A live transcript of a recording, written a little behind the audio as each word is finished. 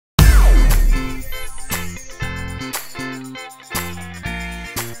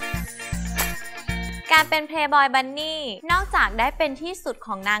การเป็น Playboy Bunny นอกจากได้เป็นที่สุดข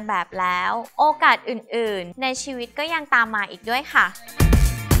องนางแบบแล้วโอกาสอื่นๆในชีวิตก็ยังตามมาอีกด้วยค่ะ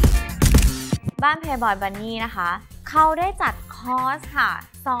บ้าน Playboy Bunny นะคะเขาได้จัดคอร์สค่ะ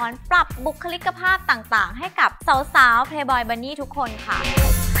สอนปรับบุคลิกภาพต่างๆให้กับสาวๆ Playboy Bunny ทุกคนค่ะ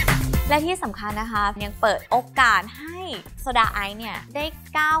และที่สำคัญนะคะยังเปิดโอกาสให้โซดาไอซ์เนี่ยได้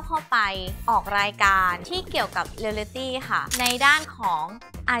ก้าวเข้าไปออกรายการที่เกี่ยวกับเรียลลิตี้ค่ะในด้านของ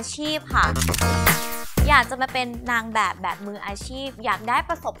อาชีพค่ะอยากจะมาเป็นนางแบบมืออาชีพอยากได้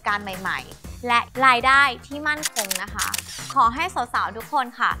ประสบการณ์ใหม่ๆและรายได้ที่มั่นคงนะคะขอให้สาวๆทุกคน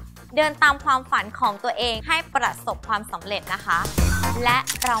ค่ะเดินตามความฝันของตัวเองให้ประสบความสำเร็จนะคะและ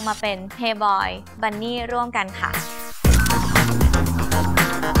เรามาเป็น Playboy Bunny ร่วมกันค่ะ